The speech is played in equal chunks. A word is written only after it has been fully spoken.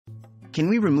Can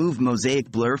we remove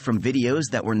mosaic blur from videos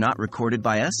that were not recorded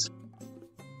by us?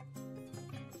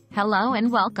 Hello and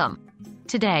welcome.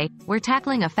 Today, we're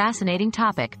tackling a fascinating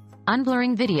topic,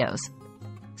 unblurring videos.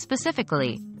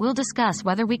 Specifically, we'll discuss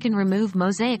whether we can remove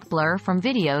mosaic blur from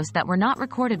videos that were not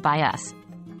recorded by us.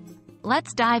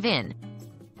 Let's dive in.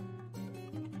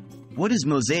 What is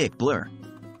mosaic blur?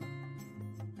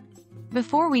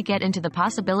 Before we get into the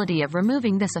possibility of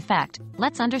removing this effect,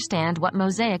 let's understand what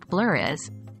mosaic blur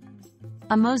is.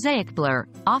 A mosaic blur,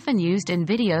 often used in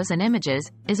videos and images,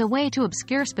 is a way to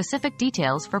obscure specific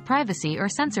details for privacy or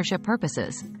censorship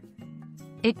purposes.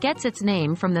 It gets its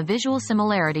name from the visual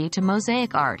similarity to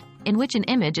mosaic art, in which an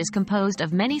image is composed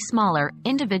of many smaller,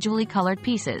 individually colored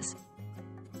pieces.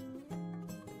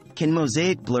 Can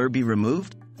mosaic blur be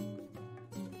removed?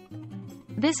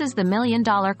 This is the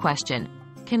million-dollar question.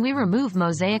 Can we remove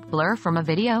mosaic blur from a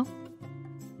video?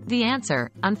 The answer,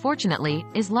 unfortunately,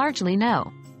 is largely no.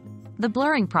 The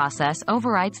blurring process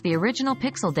overwrites the original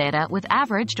pixel data with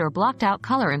averaged or blocked out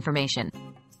color information.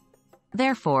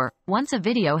 Therefore, once a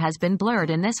video has been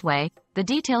blurred in this way, the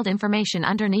detailed information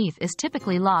underneath is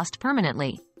typically lost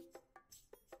permanently.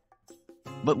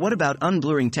 But what about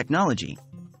unblurring technology?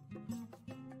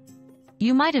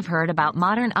 You might have heard about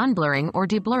modern unblurring or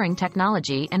deblurring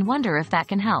technology and wonder if that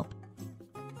can help.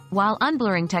 While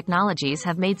unblurring technologies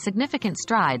have made significant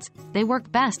strides, they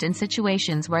work best in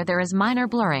situations where there is minor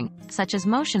blurring, such as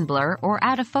motion blur or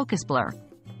out-of-focus blur.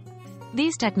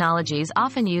 These technologies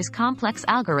often use complex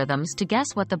algorithms to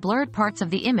guess what the blurred parts of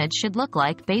the image should look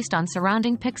like based on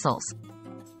surrounding pixels.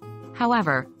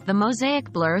 However, the mosaic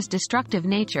blur's destructive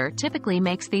nature typically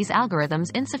makes these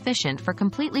algorithms insufficient for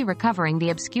completely recovering the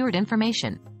obscured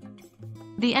information.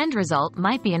 The end result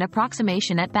might be an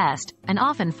approximation at best, and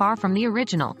often far from the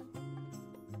original.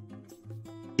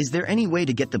 Is there any way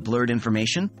to get the blurred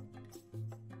information?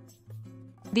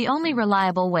 The only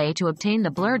reliable way to obtain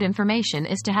the blurred information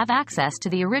is to have access to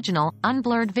the original,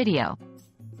 unblurred video.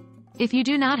 If you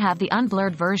do not have the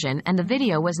unblurred version and the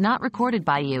video was not recorded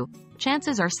by you,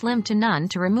 chances are slim to none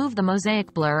to remove the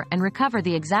mosaic blur and recover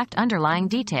the exact underlying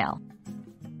detail.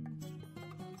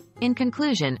 In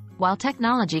conclusion, while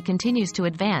technology continues to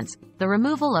advance, the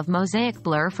removal of mosaic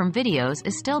blur from videos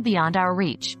is still beyond our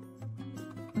reach.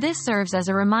 This serves as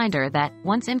a reminder that,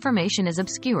 once information is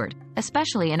obscured,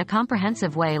 especially in a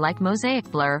comprehensive way like mosaic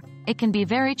blur, it can be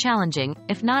very challenging,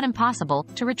 if not impossible,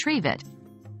 to retrieve it.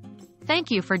 Thank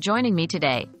you for joining me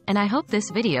today, and I hope this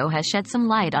video has shed some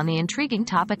light on the intriguing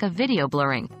topic of video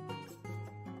blurring.